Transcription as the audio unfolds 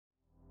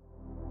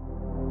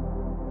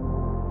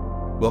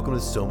Welcome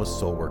to Soma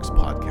Soulworks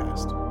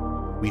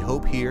podcast. We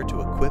hope here to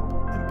equip,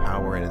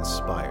 empower, and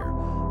inspire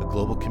a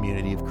global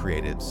community of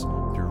creatives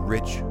through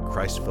rich,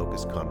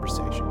 Christ-focused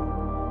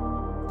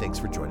conversation. Thanks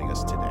for joining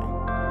us today.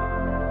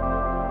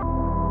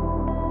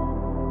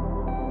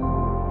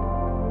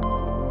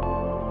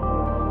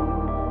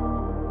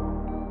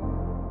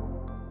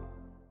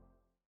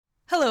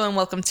 Hello and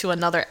welcome to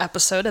another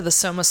episode of the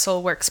Soma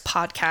Soulworks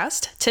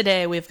podcast.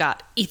 Today we've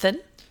got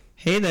Ethan.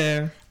 Hey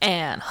there.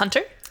 And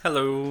Hunter.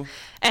 Hello.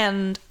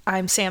 And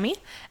I'm Sammy.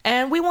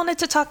 And we wanted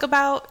to talk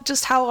about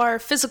just how our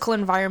physical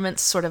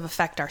environments sort of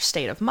affect our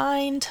state of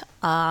mind,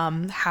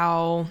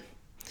 how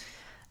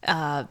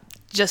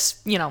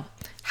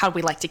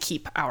we like to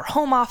keep our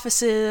home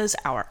offices,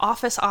 our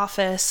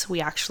office. We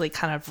actually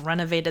kind of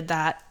renovated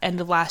that end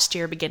of last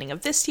year, beginning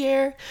of this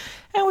year.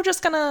 And we're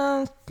just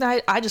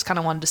I just kind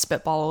of wanted to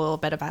spitball a little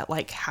bit about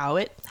like how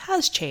it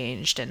has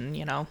changed and,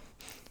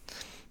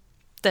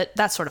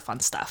 that sort of fun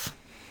stuff.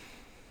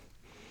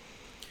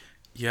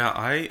 Yeah,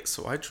 I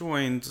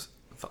joined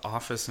the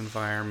office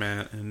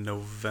environment in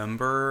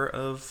November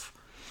of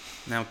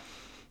now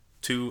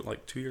 2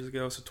 years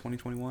ago, so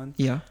 2021.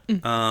 Yeah.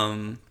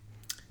 And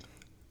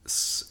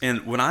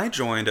when I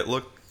joined, it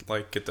looked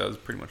like it does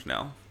pretty much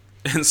now.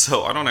 And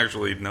so I don't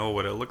actually know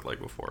what it looked like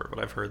before, but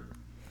I've heard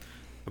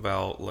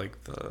about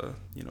like the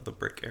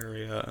brick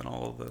area and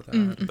all of that,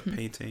 the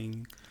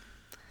painting.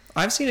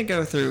 I've seen it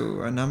go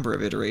through a number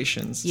of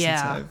iterations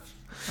since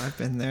I've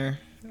been there.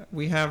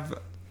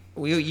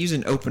 We use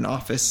an open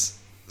office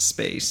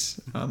space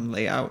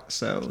layout,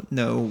 so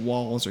no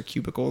walls or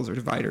cubicles or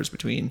dividers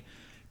between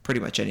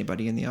pretty much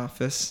anybody in the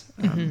office,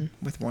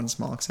 with one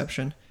small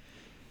exception.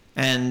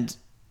 And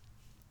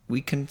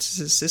we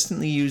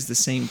consistently use the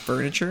same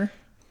furniture,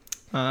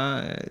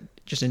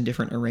 just in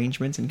different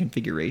arrangements and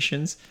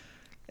configurations,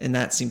 and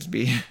that seems to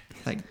be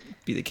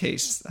the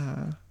case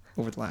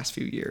over the last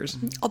few years.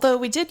 Although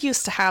we did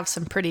used to have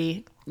some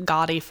pretty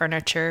gaudy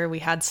furniture. We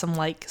had some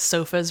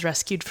sofas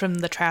rescued from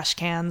the trash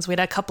cans. We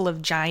had a couple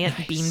of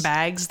giant bean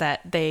bags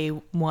that they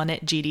won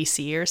at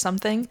GDC or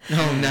something.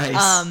 Oh,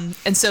 nice.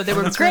 And so they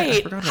were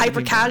great, right.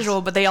 hyper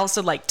casual, but they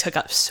also took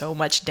up so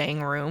much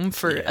dang room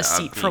for a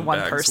seat for one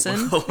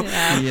person. Well.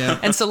 Yeah.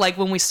 And so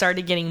when we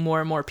started getting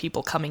more and more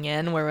people coming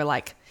in, where we're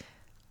like,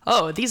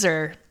 oh, these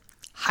are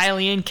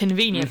highly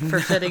inconvenient for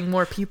fitting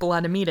more people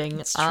at a meeting.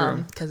 That's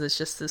true. Because it's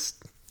just this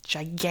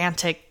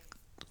gigantic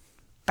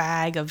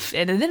bag of,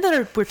 and then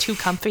they were too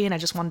comfy and I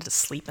just wanted to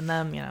sleep in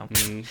them, I'll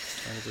do it.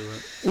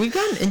 We've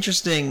got an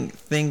interesting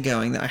thing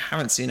going that I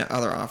haven't seen at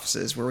other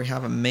offices, where we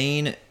have a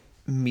main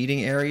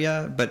meeting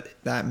area,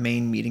 but that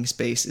main meeting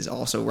space is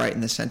also right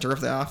in the center of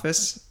the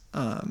office,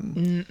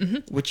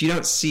 which you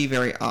don't see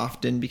very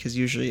often, because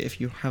usually if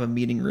you have a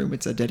meeting room,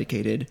 it's a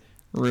dedicated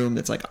room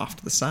that's off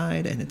to the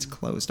side and it's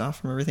closed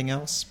off from everything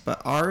else.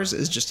 But ours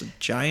is just a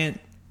giant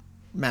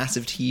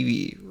massive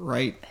TV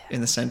right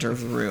in the center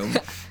of the room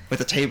with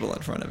a table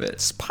in front of it.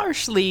 It's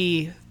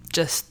partially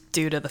just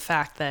due to the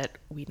fact that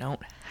we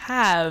don't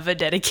have a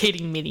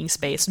dedicated meeting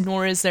space,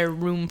 nor is there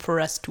room for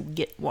us to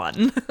get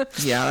one.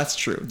 Yeah, that's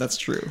true.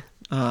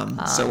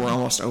 So we're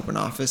almost open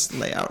office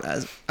layout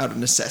as out of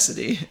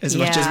necessity as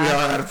much as we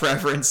are out of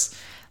preference.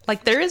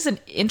 There is an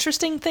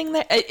interesting thing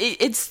there.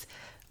 It's,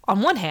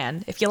 on one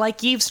hand, if you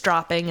like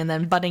eavesdropping and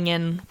then butting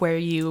in where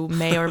you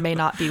may or may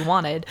not be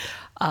wanted,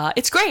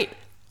 it's great.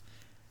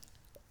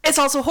 It's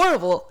also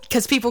horrible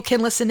because people can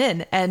listen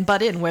in and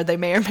butt in where they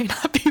may or may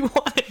not be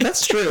wanted.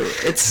 That's true.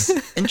 It's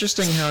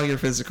interesting how your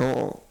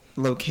physical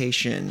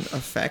location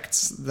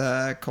affects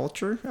the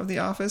culture of the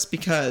office,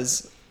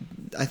 because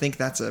I think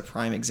that's a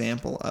prime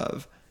example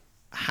of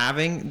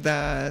having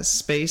the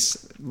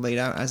space laid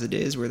out as it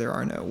is, where there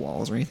are no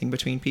walls or anything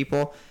between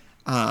people,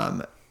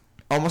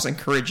 almost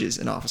encourages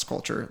an office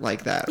culture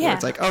like that, where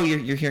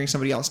it's you're hearing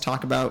somebody else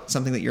talk about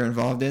something that you're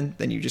involved in,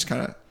 then you just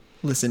kind of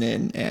listen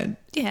in and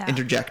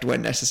interject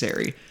when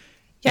necessary.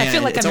 Yeah, and I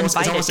feel like I'm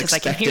invited because I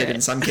can hear it. In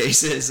some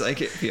cases,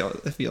 it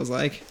feels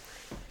like.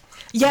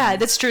 Yeah,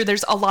 that's true.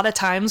 There's a lot of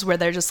times where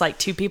they're just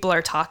two people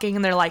are talking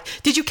and they're like,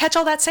 "Did you catch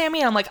all that,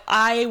 Sammy?" And I'm like,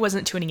 "I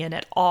wasn't tuning in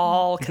at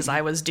all because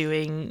I was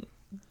doing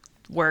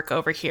work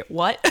over here."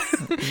 What?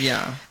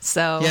 Yeah.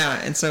 So.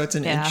 Yeah, and so it's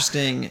an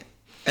interesting,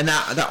 and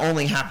that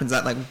only happens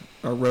that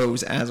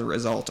arose as a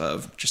result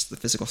of just the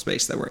physical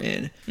space that we're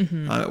in.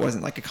 It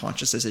wasn't a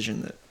conscious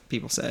decision that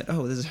people said,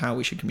 "Oh, this is how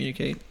we should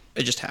communicate."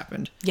 It just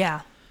happened.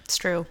 Yeah, it's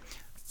true.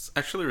 It's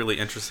actually really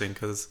interesting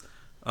because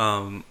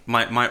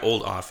my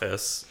old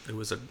office, it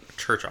was a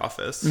church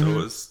office, so it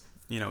was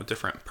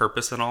different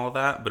purpose and all of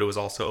that, but it was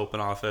also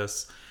open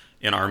office,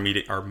 and our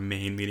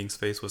main meeting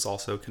space was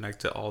also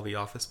connected to all the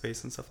office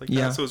space and stuff like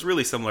that. So it was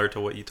really similar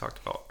to what you talked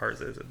about ours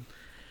is, and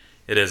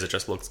it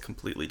just looks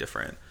completely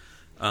different.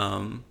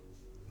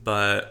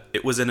 But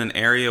it was in an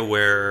area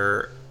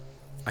where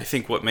I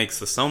think what makes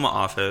the Soma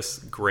office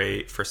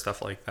great for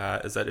stuff like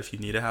that is that if you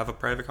need to have a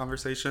private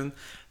conversation,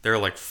 there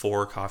are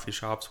 4 coffee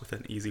shops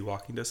within easy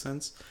walking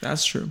distance.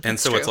 That's true. And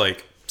so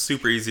it's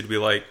super easy to be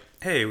like,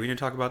 hey, we need to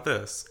talk about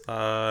this.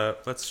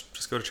 Let's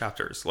just go to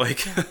chapters.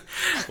 Like,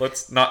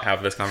 let's not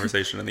have this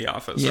conversation in the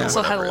office. Yeah. Or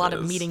Also had a whatever lot it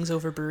of is. meetings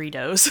over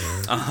burritos.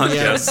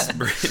 Yes,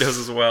 burritos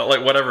as well.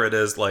 Like, whatever it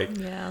is, like,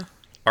 Yeah.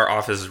 our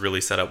office is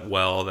really set up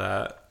well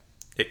that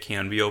it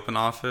can be open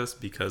office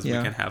because Yeah.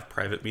 we can have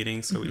private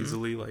meetings so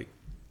easily, like,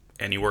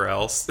 anywhere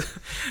else.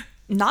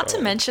 Not So-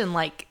 to mention,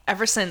 like,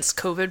 ever since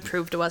COVID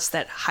proved to us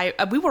that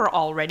we were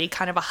already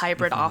kind of a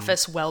hybrid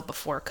office well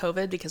before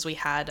COVID, because we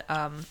had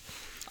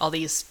all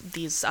these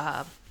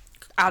out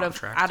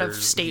of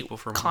Contractors, state people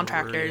from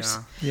contractors. all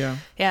over, Yeah.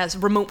 As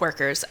remote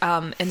workers.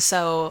 And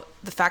so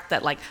the fact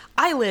that, like,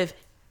 I live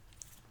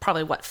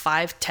probably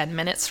 5-10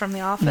 minutes from the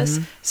office,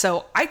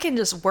 so I can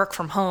just work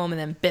from home and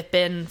then bip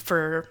in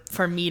for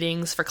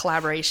meetings, for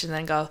collaboration, and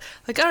then go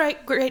like, all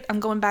right, great,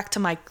 I'm going back to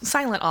my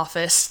silent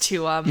office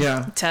to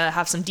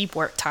have some deep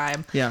work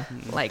time. Yeah.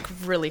 Like,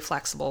 really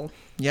flexible.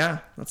 Yeah,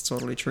 that's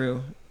totally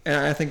true. And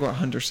I think what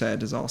Hunter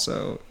said is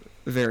also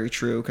very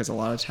true, because a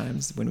lot of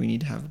times when we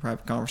need to have a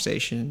private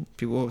conversation,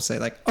 people will say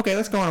like, okay,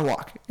 let's go on a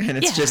walk. And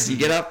it's Yeah. just, you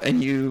get up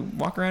and you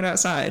walk around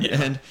outside.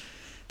 And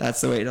that's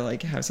the way to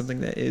like have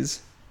something that is,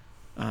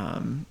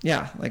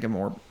 like a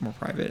more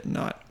private, and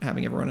not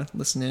having everyone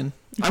listen in.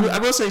 I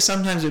will say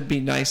sometimes it'd be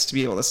nice to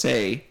be able to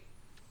say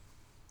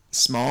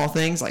small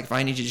things. Like if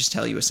I need to just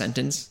tell you a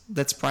sentence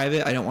that's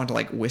private, I don't want to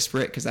like whisper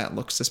it because that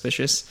looks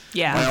suspicious.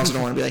 Yeah. But I also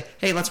don't want to be like,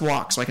 hey, let's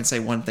walk, so I can say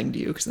one thing to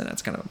you, because then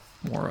that's kind of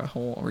more a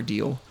whole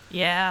ordeal.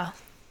 Yeah.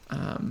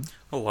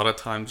 A lot of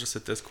times just a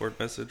Discord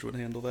message would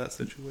handle that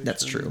situation.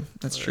 That's true.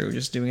 That's But, true.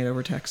 Just doing it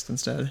over text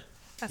instead.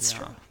 That's yeah.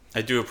 true.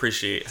 I do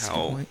appreciate That's a good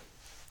how point.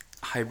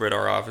 hybrid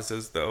our office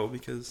is, though,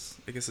 because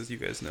I guess as you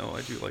guys know,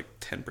 I do like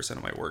 10%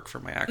 of my work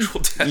from my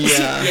actual desk.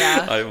 Yeah.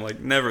 Yeah. I'm like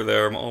never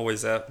there. I'm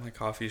always at my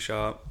coffee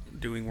shop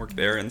doing work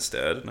there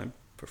instead, and I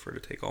prefer to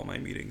take all my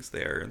meetings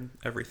there and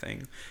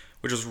everything,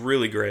 which is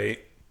really great.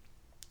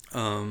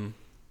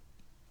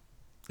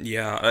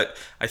 Yeah,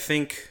 I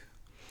think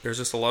there's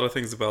just a lot of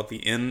things about the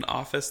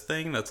in-office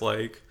thing that's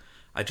like,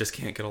 I just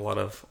can't get a lot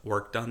of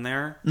work done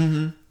there.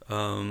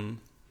 Mm-hmm.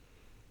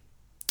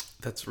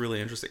 That's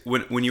really interesting.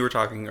 When you were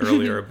talking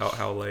earlier about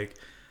how like,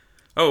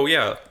 oh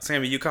yeah,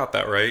 Sammy, you caught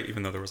that, right?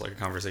 Even though there was like a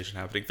conversation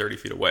happening 30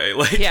 feet away.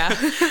 Like, Yeah.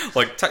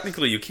 like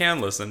technically you can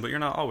listen, but you're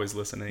not always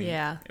listening.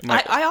 Yeah.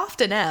 My- I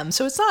often am.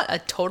 So it's not a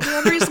totally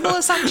unreasonable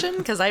assumption,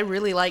 because I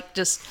really like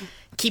just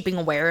keeping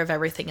aware of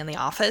everything in the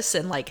office,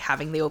 and like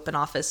having the open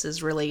office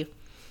is really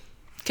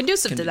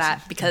conducive to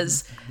that,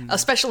 because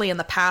especially in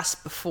the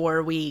past,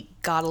 before we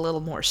got a little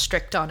more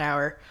strict on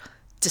our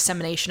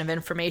dissemination of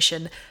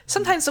information,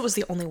 sometimes it was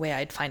the only way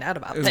I'd find out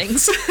about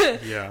things.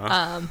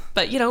 yeah.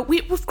 But you know,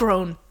 we've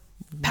grown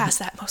past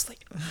that mostly.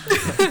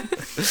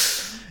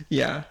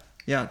 Yeah.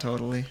 Yeah,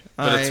 totally.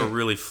 But it's a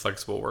really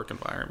flexible work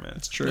environment.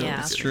 It's true.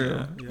 Yeah. It's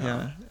true.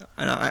 Yeah.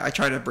 And I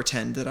try to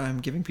pretend that I'm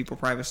giving people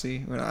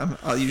privacy when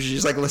I'll usually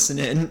just like listen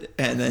in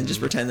and then just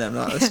pretend that I'm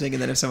not listening.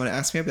 And then if someone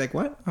asks me, I'll be like,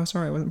 what? Oh,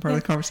 sorry, I wasn't part of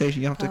the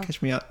conversation. You'll have to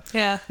catch me up.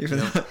 Yeah. Even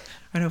though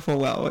I know full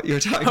well what you're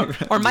talking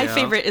about. Or my Yeah.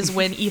 favorite is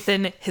when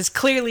Ethan has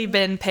clearly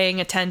been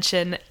paying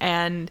attention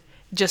and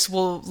just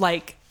will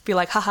like be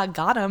like, haha,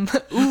 got him.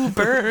 Ooh,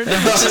 burn.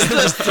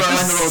 Just throw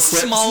in the little clips.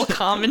 Small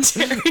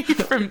commentary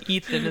from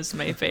Ethan is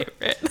my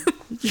favorite.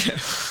 Yeah.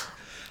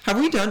 Have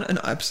we done an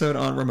episode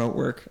on remote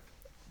work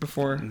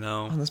before?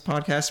 No. On this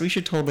podcast? We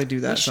should totally do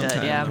that We should,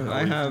 sometime. yeah. Oh,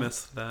 I we've have.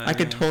 missed that, I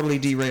could yeah. totally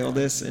derail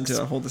this into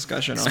a whole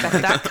discussion on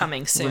Expect that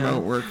coming soon.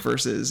 remote work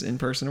versus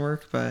in-person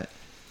work, but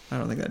I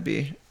don't think that'd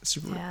be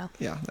super. Yeah.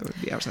 Yeah, that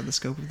would be outside the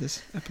scope of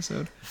this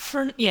episode.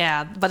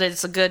 Yeah, but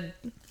it's a good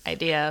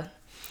idea.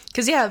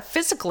 Because, yeah,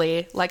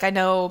 physically, like I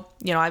know,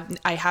 you know,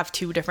 I have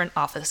two different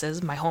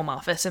offices, my home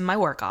office and my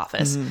work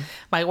office.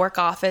 My work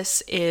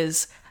office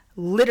is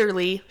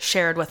literally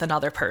shared with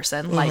another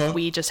person. Like,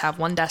 we just have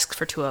one desk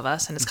for two of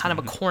us, and it's kind of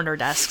a corner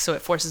desk, so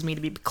it forces me to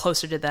be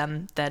closer to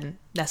them than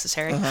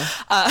necessary.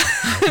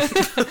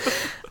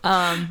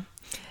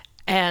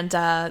 And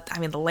I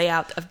mean, the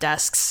layout of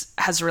desks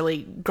has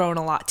really grown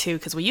a lot too,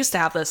 because we used to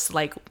have this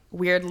like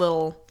weird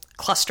little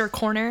cluster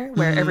corner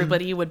where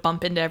everybody would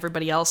bump into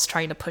everybody else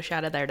trying to push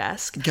out of their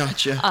desk.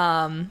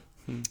 Gotcha.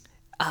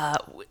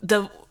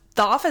 The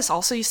office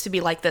also used to be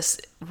like this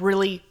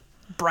really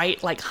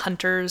bright, like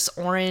Hunter's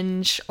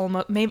orange,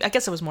 almost. Maybe I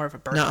guess it was more of a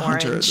burnt Not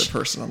orange. Hunter, the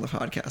person on the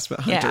podcast,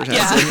 but Yeah, Hunter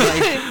yeah. has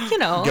been like You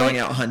know, going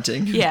out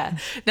hunting. Yeah.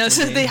 No,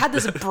 so they had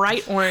this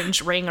bright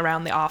orange ring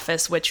around the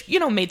office, which, you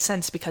know, made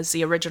sense because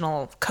the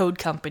original code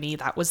company,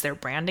 that was their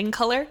branding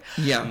color.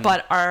 Yeah.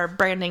 But our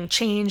branding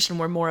changed, and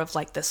we're more of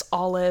like this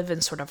olive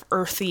and sort of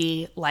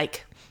earthy,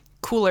 like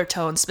cooler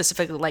tone,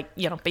 specifically like,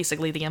 you know,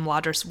 basically the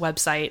Mlodgers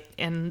website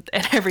and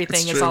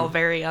everything It's is all true.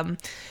 very,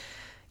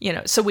 you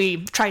know, so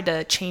we tried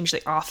to change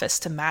the office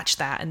to match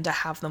that and to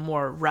have the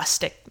more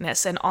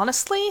rusticness. And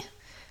honestly,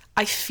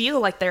 I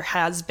feel like there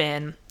has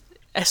been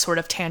a sort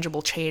of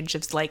tangible change.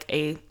 It's like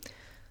a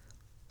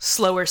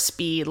slower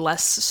speed,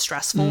 less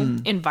stressful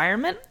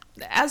environment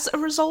as a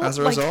result. As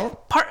a Like,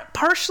 result?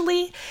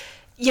 partially,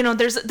 you know,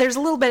 there's a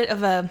little bit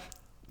of a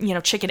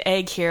chicken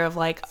egg here of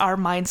like our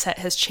mindset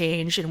has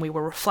changed and we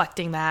were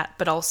reflecting that,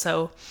 but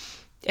also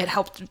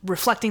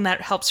reflecting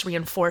that helps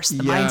reinforce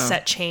the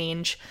mindset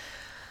change.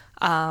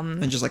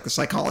 And just like the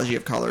psychology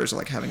of colors,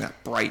 like having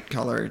that bright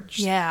color,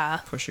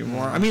 just push you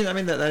more. I mean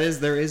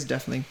there is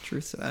definitely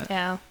truth to that.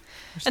 Yeah.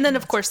 And then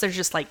of course there's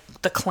just like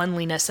the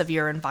cleanliness of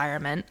your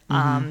environment.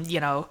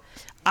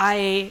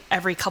 I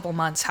every couple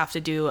months have to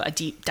do a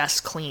deep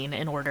desk clean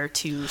in order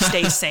to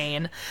stay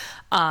sane.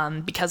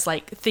 Because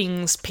like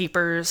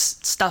papers,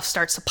 stuff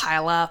starts to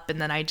pile up,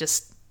 and then I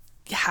just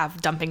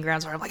have dumping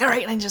grounds where I'm like, all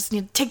right, I just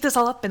need to take this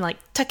all up and like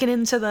tuck it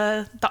into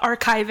the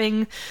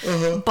archiving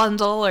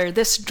bundle or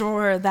this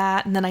drawer or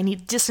that, and then I need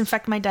to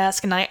disinfect my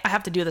desk, and I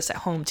have to do this at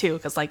home too,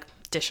 because like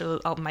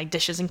all my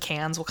dishes and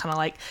cans will kind of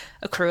like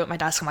accrue at my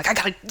desk. I'm like, I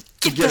gotta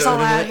get this all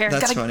out of here.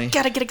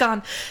 Gotta get it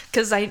gone,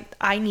 because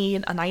I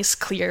need a nice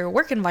clear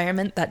work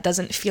environment that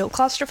doesn't feel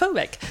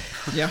claustrophobic.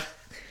 Yeah.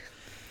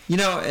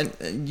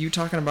 And you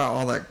talking about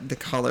all the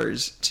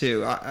colors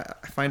too, I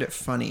find it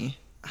funny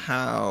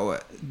how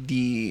at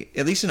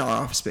least in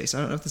our office space, I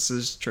don't know if this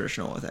is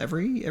traditional with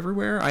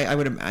everywhere. I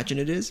would imagine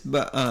it is,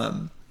 but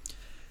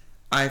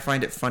I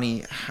find it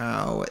funny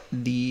how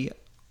the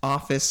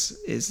office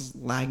is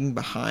lagging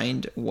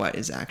behind what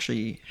is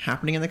actually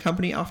happening in the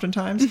company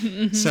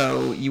oftentimes.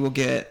 So you will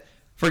get,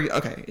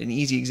 an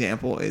easy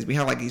example is we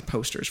have like these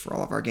posters for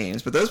all of our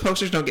games, but those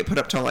posters don't get put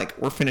up till like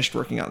we're finished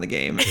working on the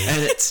game and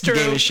the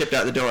game is shipped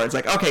out the door. It's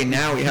like, okay,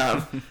 now we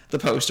have the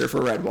poster for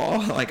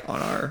Redwall like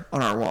on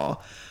our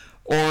wall.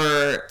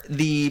 Or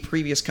the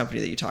previous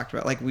company that you talked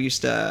about, like there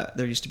used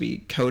to be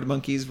Code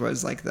Monkeys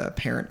was like the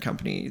parent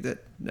company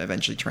that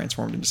eventually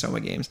transformed into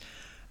Soma Games.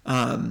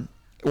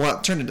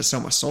 It turned into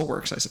Soma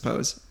Soulworks, I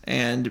suppose.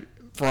 And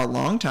for a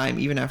long time,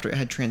 even after it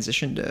had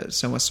transitioned to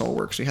Soma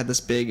Soulworks, we had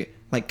this big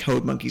like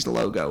Code Monkeys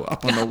logo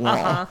up on the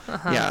wall.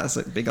 Yeah, it's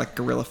like big like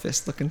gorilla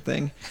fist looking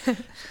thing.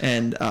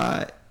 And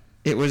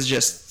it was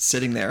just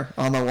sitting there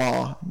on the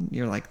wall.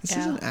 You're like, this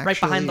isn't actually... right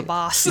behind the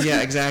boss.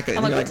 Yeah, exactly.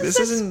 And you're like, this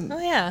isn't... Oh,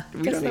 yeah.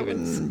 We don't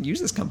even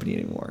use this company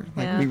anymore.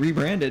 Like, we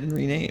rebranded and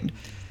renamed.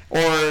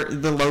 Or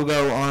the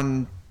logo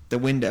on the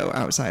window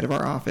outside of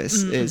our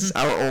office is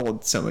our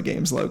old Soma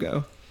Games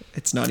logo.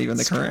 It's not even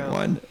the current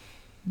one.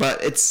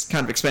 But it's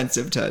kind of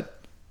expensive to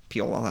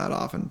peel all that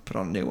off and put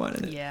on a new one.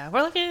 And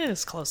we're like,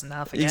 it's close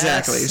enough, I guess.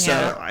 Exactly.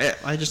 So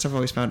I just have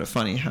always found it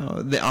funny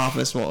how the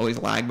office will always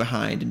lag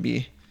behind and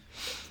be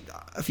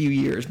a few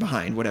years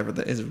behind whatever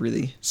is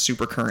really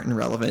super current and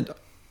relevant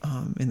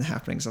in the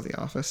happenings of the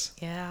office.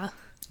 Yeah.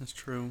 That's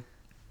true.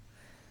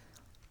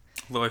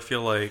 Although I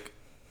feel like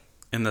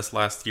in this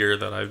last year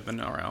that I've been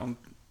around,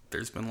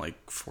 there's been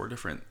like 4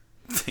 different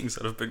things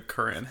that have been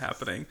current and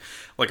happening.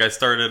 Like I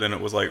started and it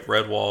was like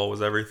Redwall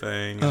was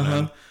everything. And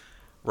then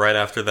right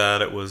after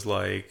that it was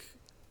like,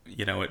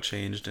 it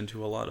changed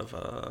into a lot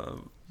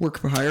of... Work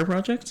for hire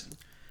projects?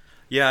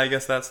 Yeah, I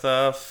guess that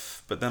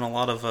stuff. But then a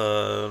lot of,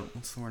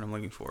 what's the word I'm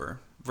looking for?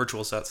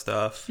 Virtual set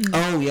stuff.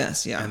 Oh,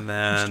 yes, yeah. And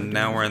then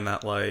now we're in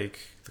that, like,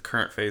 the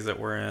current phase that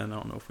we're in. I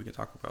don't know if we can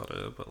talk about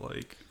it, but,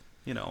 like,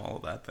 all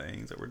of that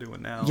things that we're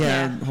doing now.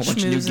 Yeah, a whole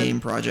bunch of new game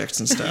projects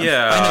and stuff.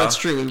 Yeah. I know, it's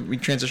true. We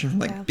transitioned from,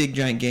 like, big,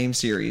 giant game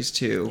series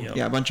to,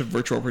 a bunch of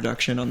virtual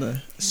production on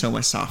the Soma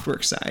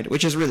Softworks side,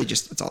 which is really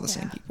just, it's all the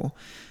same people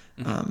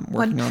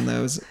working on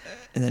those.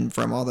 And then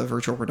from all the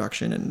virtual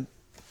production and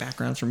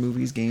backgrounds from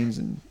movies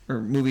and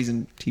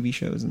TV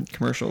shows and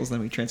commercials, then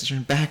we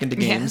transition back into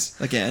games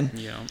again.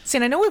 See,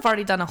 and I know we've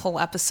already done a whole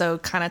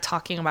episode kind of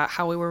talking about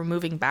how we were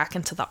moving back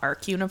into the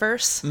ARC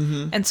universe.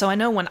 And so I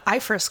know when I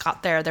first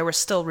got there was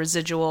still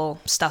residual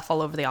stuff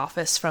all over the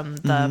office from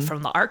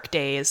the ARC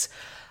days,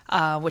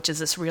 which is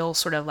this real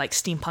sort of like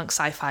steampunk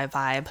sci-fi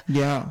vibe.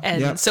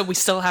 And so we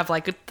still have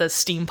like the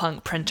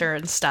steampunk printer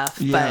and stuff.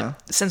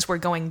 But since we're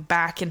going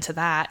back into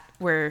that,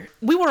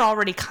 we were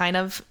already kind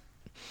of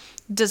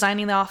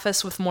designing the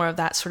office with more of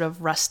that sort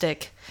of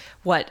rustic,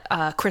 what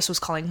Chris was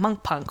calling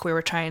monk punk. We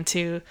were trying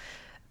to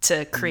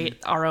create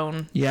our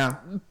own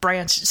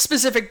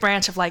specific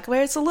branch of like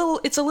where it's a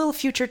little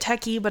future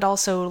techie, but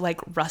also like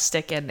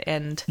rustic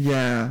and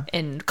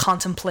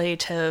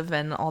contemplative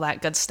and all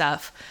that good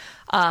stuff.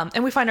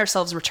 And we find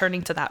ourselves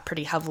returning to that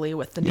pretty heavily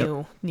with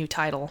the new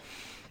title.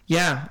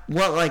 Yeah,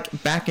 well,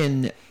 like back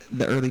in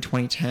the early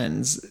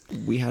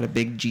 2010s, we had a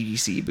big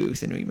GDC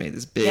booth, and we made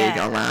this big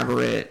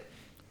elaborate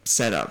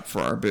setup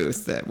for our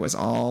booth that was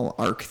all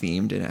ARC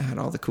themed, and it had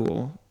all the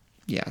cool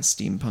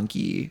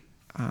steampunky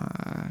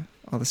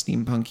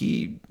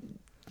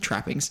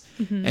trappings.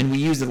 And we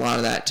used a lot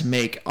of that to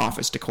make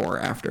office decor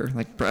after,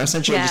 like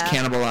essentially just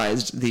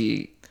cannibalized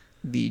the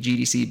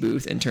GDC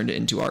booth and turned it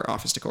into our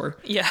office decor.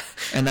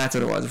 And that's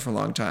what it was for a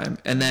long time.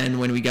 And then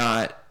when we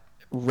got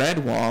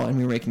Redwall and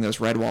we were making those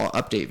Redwall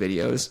update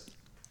videos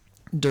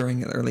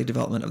during the early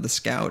development of the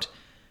Scout,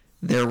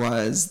 there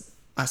was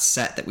a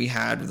set that we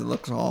had that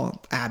looked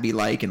all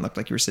Abbey-like and looked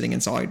like you were sitting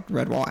inside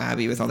Redwall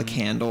Abbey with all the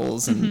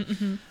candles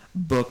and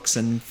books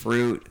and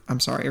fruit. I'm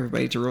sorry,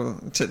 everybody,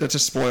 to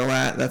spoil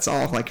that. That's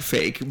all like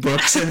fake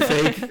books and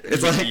fake.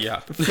 It's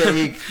like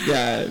fake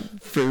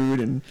food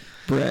and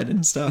bread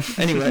and stuff.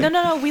 Anyway,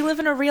 no. We live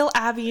in a real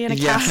abbey in a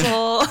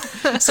castle.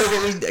 So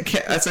we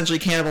essentially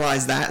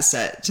cannibalized that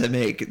set to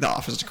make the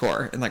office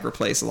decor and like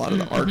replace a lot of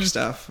the Ark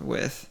stuff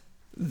with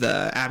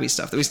the Abbey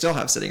stuff that we still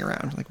have sitting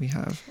around. Like we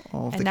have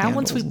all of the now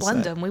once we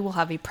blend set. them, we will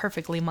have a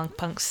perfectly monk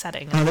punk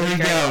setting. Oh, there you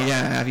go.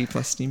 Yeah, Abbey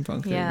plus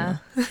steampunk. Yeah.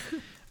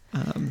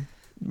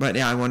 But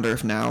yeah, I wonder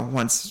if now,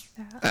 once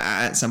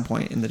at some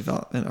point in the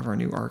development of our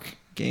new Ark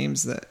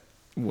games, that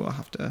we'll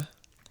have to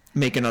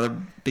make another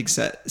big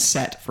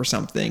set for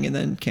something and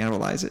then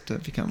cannibalize it to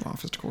become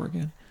office decor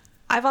again.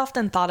 I've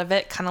often thought of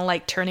it kind of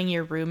like turning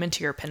your room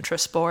into your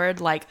Pinterest board.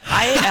 Like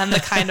I am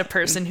the kind of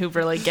person who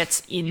really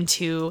gets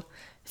into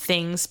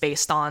things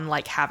based on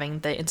like having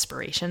the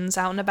inspirations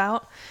out and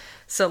about.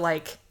 So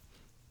like,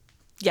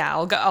 yeah,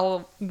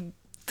 I'll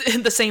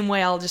in the same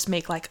way I'll just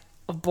make like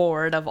a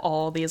board of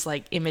all these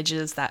like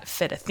images that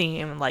fit a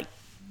theme, like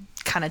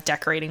kind of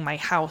decorating my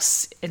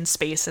house in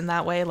space in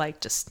that way, like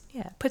just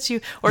puts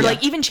you, or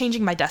like even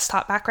changing my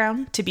desktop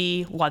background to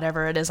be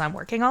whatever it is I'm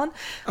working on.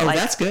 Oh, like,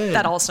 that's good.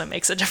 That also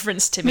makes a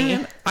difference to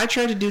me. I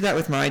try to do that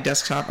with my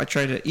desktop. I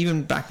try to,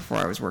 even back before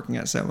I was working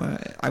at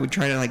Soma, I would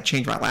try to like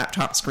change my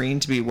laptop screen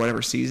to be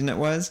whatever season it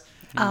was.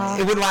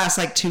 It would last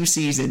like 2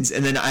 seasons,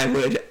 and then I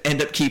would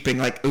end up keeping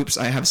like, oops,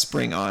 I have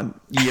spring on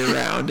year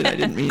round, and I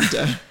didn't mean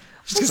to.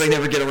 Just because I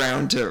never get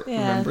around to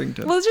remembering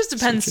to. Well, it just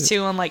depends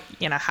too on like,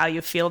 how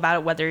you feel about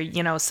it. Whether,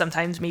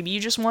 sometimes maybe you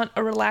just want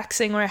a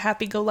relaxing or a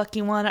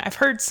happy-go-lucky one. I've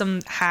heard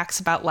some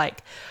hacks about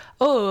like,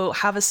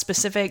 have a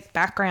specific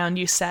background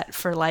you set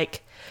for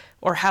like,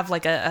 or have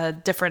like a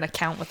different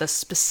account with a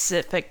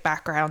specific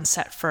background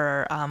set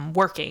for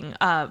working,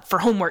 for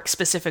homework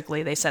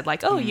specifically. They said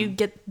like, you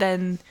get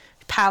then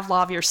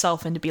Pavlov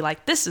yourself into be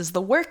like, this is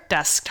the work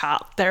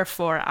desktop.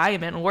 Therefore, I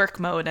am in work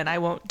mode and I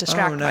won't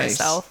distract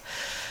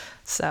myself.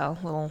 So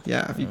little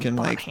if you can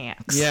like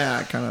hacks.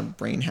 Kind of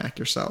brain hack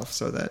yourself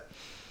so that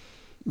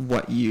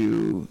that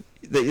you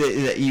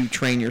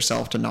train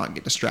yourself to not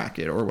get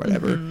distracted or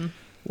whatever.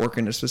 Work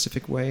in a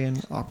specific way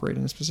and operate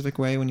in a specific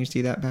way when you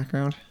see that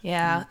background.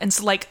 Yeah, and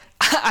so like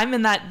I'm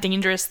in that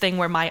dangerous thing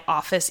where my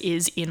office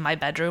is in my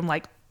bedroom,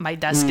 like my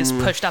desk is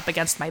pushed up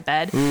against my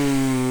bed,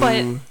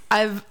 but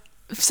I've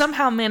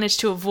somehow managed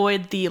to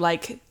avoid the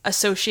like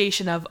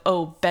association of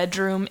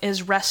bedroom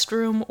is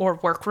restroom or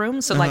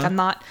workroom. So like I'm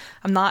not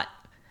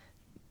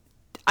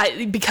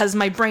because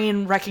my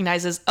brain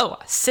recognizes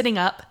sitting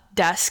up,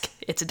 desk,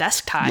 it's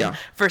desk time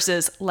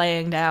versus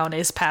laying down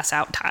is pass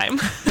out time.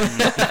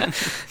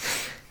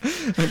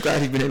 I'm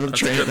glad you've been able to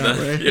train it that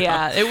way.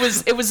 Yeah,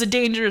 it was a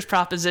dangerous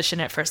proposition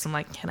at first. I'm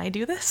like, can I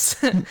do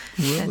this? And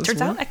it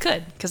turns out I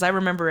could, because I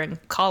remember in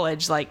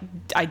college, like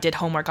I did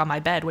homework on my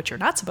bed, which you're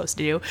not supposed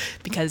to do,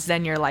 because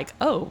then you're like,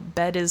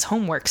 bed is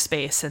homework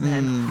space, and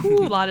then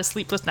a lot of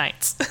sleepless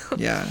nights.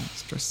 Yeah,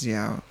 stresses you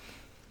out.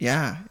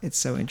 Yeah, it's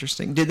so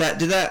interesting. Did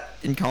that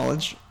in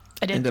college?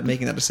 I did. End up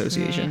making that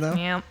association though.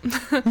 Yeah.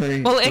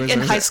 Well,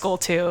 in high school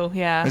too.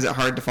 Yeah. Was it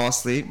hard to fall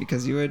asleep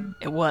because you would?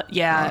 It was.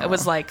 Yeah. It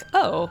was like,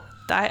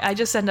 I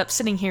just end up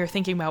sitting here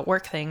thinking about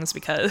work things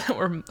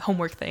or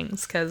homework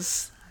things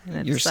because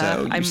I'm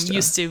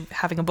used to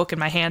having a book in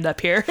my hand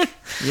up here.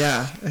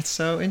 Yeah, it's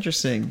so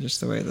interesting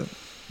just the way the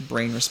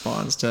brain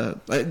responds to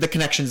the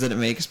connections that it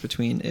makes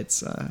between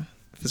its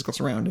physical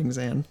surroundings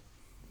and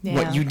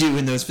what you do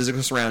in those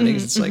physical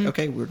surroundings. It's like,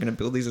 okay, we're going to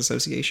build these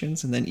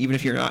associations, and then even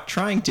if you're not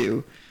trying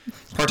to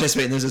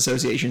participate in those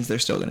associations, they're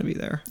still going to be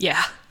there.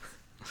 Yeah.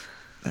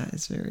 That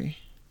is very...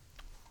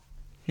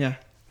 Yeah.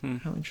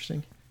 How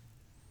interesting.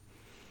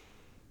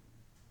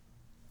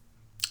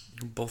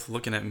 You're both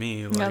looking at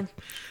me like... Yeah.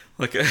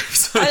 Like, I'm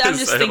just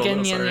thinking,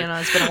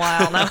 it's been a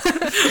while now.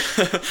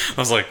 I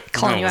was like,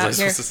 calling you out was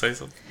I supposed to say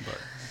something? But...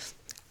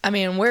 I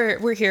mean,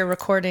 we're here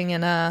recording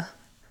in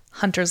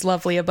Hunter's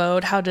lovely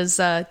abode. How does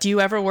do you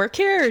ever work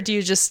here, or do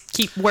you just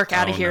keep work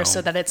out of here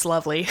so that it's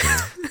lovely?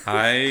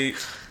 I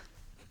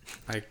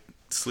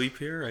sleep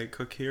here, I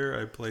cook here,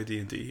 I play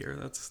D&D here.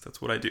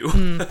 That's what I do.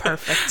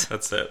 Perfect.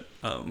 That's it.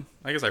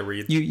 I guess I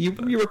read. You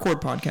record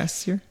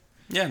podcasts here?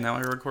 Yeah, now I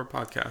record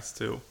podcasts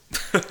too.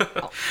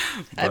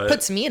 It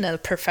puts me in a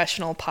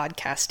professional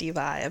podcasty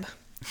vibe.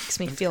 Makes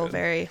me feel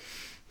very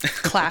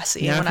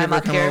classy when I'm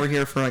up here. If you ever come over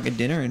here for like a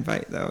dinner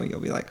invite, though, you'll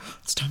be like,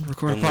 it's time to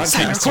record a podcast.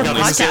 Time to record a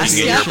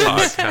podcast. Yeah. Your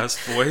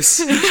podcast voice.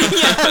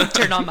 Yeah,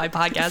 turn on my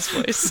podcast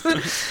voice.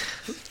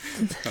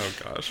 Oh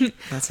gosh,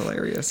 that's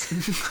hilarious.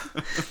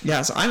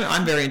 Yeah, so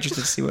I'm very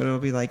interested to see what it'll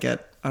be like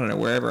at, I don't know,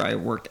 wherever I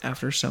worked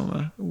after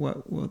Soma.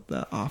 What will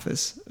the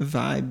office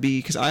vibe be?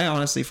 Because I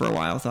honestly for a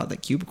while thought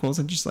that cubicles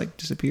had just like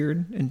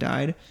disappeared and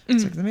died.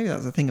 It's like maybe that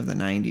was a thing of the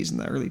 90s and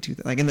the early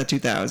 2000s, like in the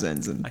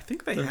 2000s. And I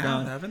think they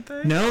have, haven't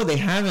they? No, they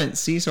haven't.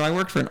 See, so I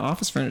worked for an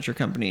office furniture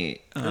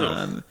company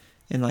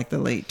in like the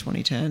late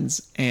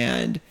 2010s,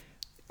 and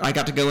I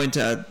got to go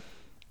into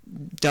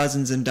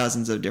dozens and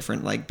dozens of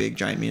different like big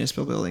giant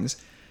municipal buildings.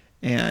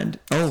 And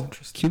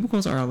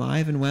cubicles are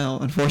alive and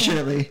well,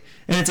 unfortunately.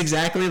 And it's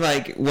exactly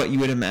like what you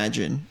would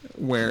imagine,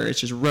 where it's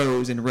just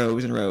rows and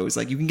rows and rows.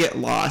 Like, you can get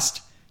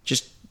lost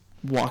just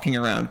walking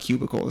around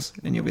cubicles,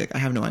 and you'll be like, I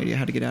have no idea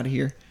how to get out of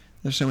here.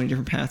 There's so many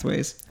different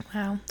pathways.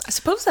 Wow. I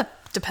suppose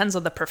that depends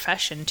on the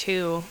profession,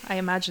 too. I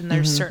imagine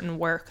there's certain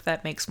work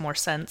that makes more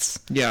sense.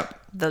 Yeah.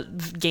 The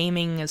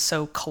gaming is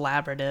so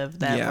collaborative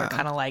that we're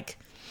kind of like,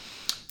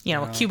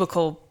 a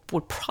cubicle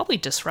would probably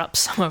disrupt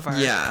some of our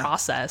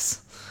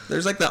process.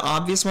 There's like the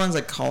obvious ones,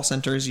 like call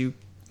centers, you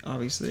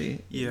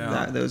obviously,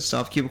 those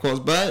stuff, cubicles,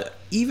 but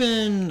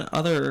even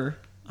other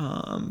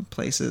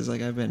places,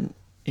 like I've been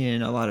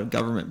in a lot of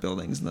government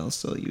buildings and they'll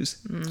still use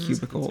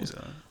cubicles.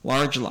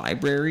 Large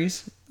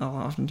libraries,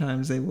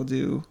 oftentimes they will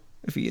do,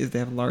 if they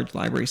have a large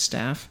library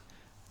staff,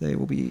 they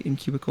will be in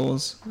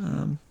cubicles.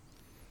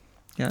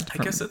 I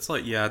guess it's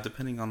like,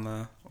 depending on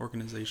the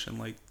organization,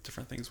 like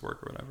different things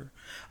work or whatever.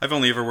 I've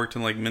only ever worked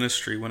in like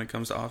ministry when it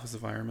comes to office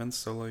environments,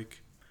 so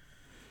like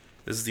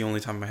this is the only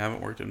time I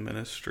haven't worked in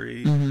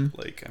ministry.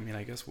 Like, I mean,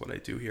 I guess what I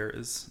do here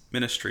is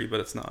ministry, but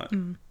it's not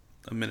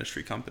a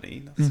ministry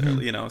company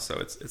necessarily, so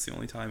it's the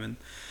only time. And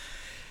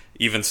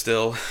even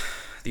still,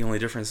 the only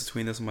difference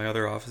between this and my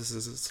other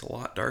offices is it's a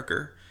lot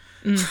darker.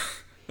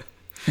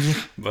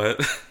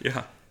 But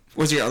yeah.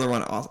 Was your other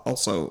one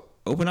also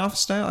open office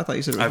style? I thought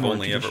you said it was I've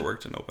only ever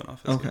worked in open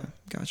office. Okay,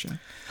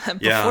 gotcha.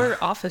 Before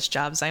office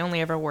jobs, I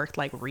only ever worked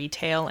like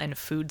retail and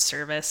food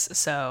service.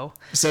 So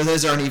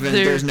those aren't even.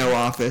 There's no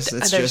office.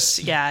 It's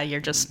just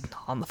you're just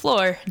on the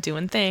floor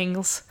doing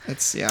things.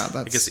 That's.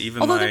 I guess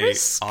even my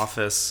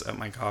office at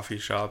my coffee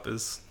shop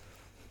is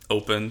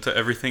open to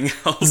everything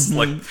else.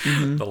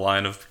 The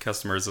line of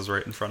customers is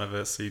right in front of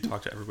it, so you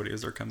talk to everybody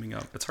as they're coming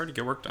up. It's hard to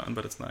get work done,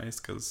 but it's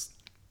nice because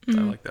I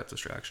like that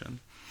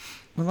distraction.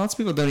 Well, lots of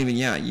people don't even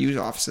use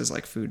offices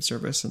like food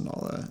service and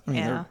all that. I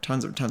mean, there are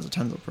tons of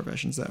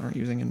professions that aren't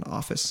using an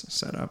office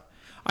setup.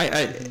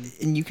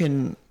 And you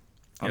can.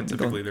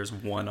 Typically there's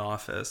one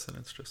office, and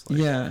it's just like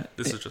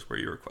this is just where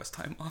you request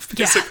time off,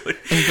 basically.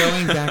 And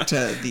going back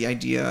to the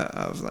idea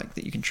of like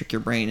that you can trick your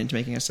brain into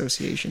making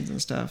associations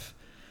and stuff.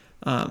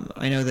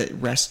 I know that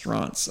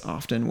restaurants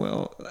often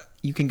will.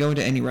 You can go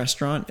into any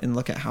restaurant and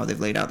look at how they've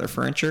laid out their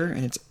furniture,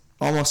 and it's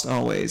almost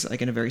always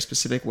like in a very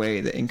specific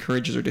way that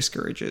encourages or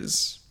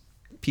discourages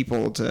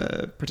people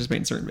to participate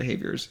in certain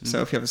behaviors.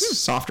 So if you have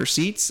softer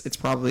seats, it's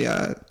probably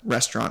a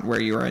restaurant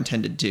where you are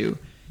intended to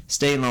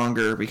stay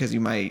longer because you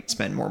might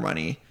spend more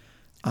money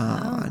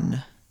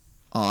on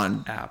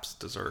apps,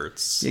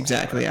 desserts,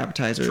 exactly,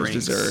 appetizers,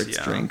 drinks, desserts,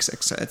 drinks,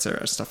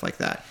 etc., stuff like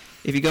that.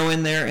 If you go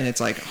in there and it's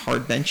like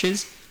hard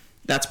benches,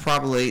 that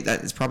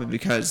is probably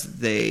because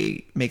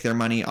they make their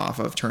money off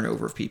of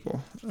turnover of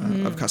people,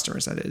 of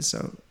customers, that is.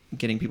 So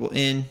getting people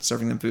in,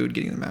 serving them food,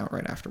 getting them out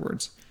right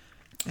afterwards.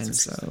 And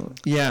so,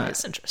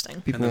 it's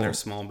interesting. And then there's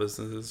small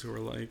businesses who are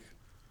like,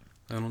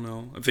 I don't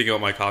know. I'm thinking about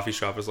my coffee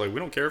shop is like, we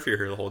don't care if you're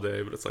here the whole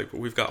day, but it's like, but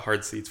we've got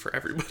hard seats for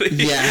everybody.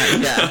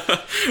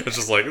 It's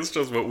just like, it's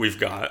just what we've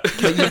got.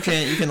 But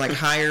you can like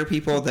hire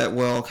people that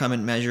will come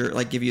and measure,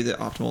 like give you the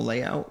optimal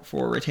layout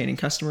for retaining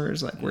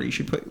customers, like where you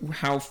should put,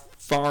 how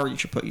far you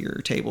should put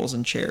your tables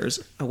and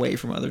chairs away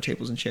from other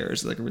tables and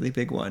chairs, like a really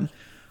big one,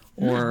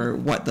 or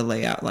what the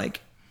layout,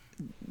 like,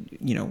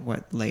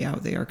 what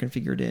layout they are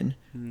configured in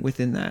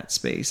within that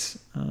space.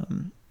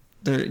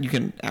 You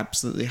can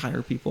absolutely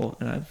hire people,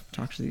 and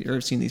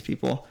I've seen these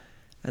people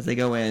as they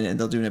go in and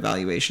they'll do an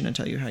evaluation and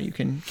tell you how you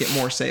can get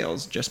more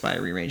sales just by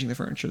rearranging the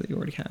furniture that you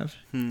already have.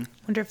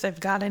 Wonder if they've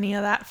got any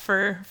of that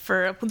for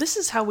well, this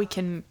is how we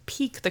can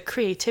peak the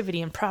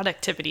creativity and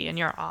productivity in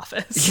your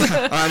office.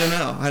 I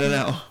don't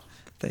know.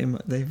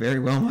 They very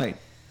well might.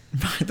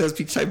 Those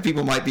type of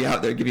people might be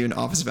out there give you an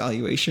office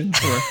valuation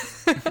for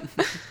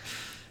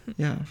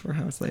for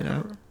how it's laid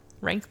out.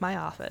 Rank my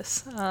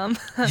office.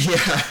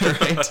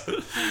 Right.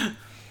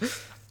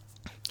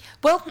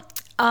 Well,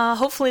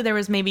 hopefully there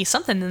was maybe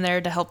something in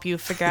there to help you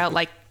figure out,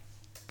 like,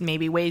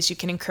 maybe ways you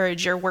can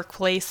encourage your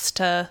workplace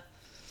to,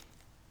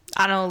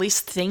 I don't know, at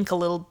least think a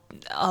little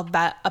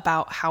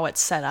about how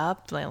it's set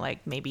up.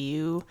 Like maybe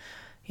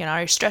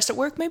you're stressed at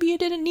work, maybe you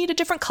didn't need a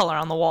different color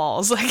on the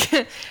walls.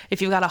 Like,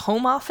 if you've got a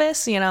home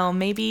office,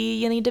 maybe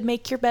you need to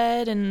make your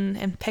bed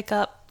and pick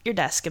up your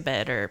desk a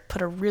bit, or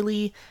put a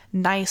really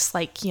nice,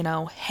 like,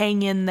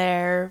 hang in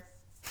there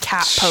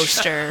cat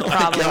poster.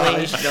 Probably.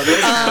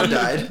 No,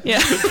 died. Yeah.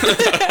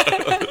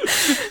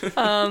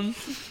 But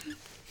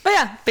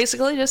yeah,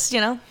 basically just,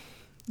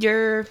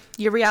 your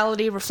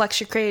reality reflects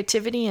your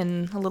creativity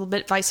and a little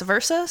bit vice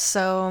versa.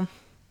 So,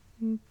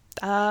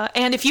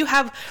 and if you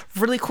have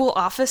really cool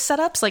office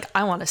setups, like,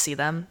 I want to see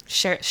them.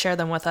 Share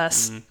them with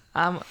us.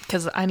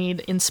 Because I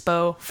need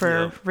inspo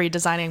for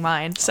redesigning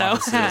mine. So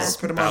put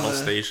them battle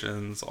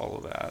stations, all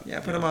of that. Yeah,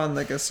 put them on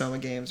like a Soma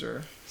Games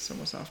or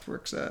Soma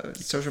Softworks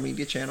social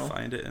media channel.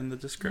 Find it in the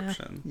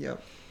description.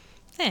 Yep.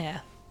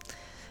 Yeah.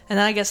 And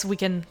then I guess we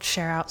can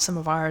share out some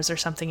of ours or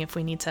something if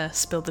we need to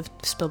spill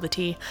the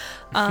tea.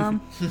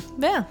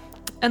 Yeah.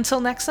 Until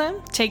next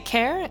time, take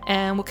care,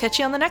 and we'll catch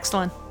you on the next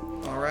one.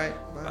 All right.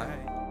 Bye.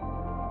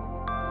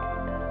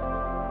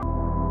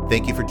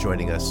 Thank you for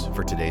joining us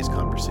for today's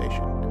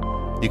conversation.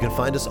 You can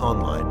find us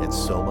online at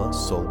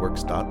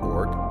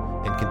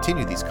somasoulworks.org and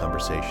continue these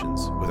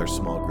conversations with our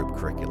small group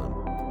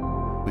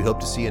curriculum. We hope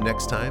to see you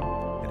next time,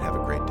 and have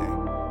a great day.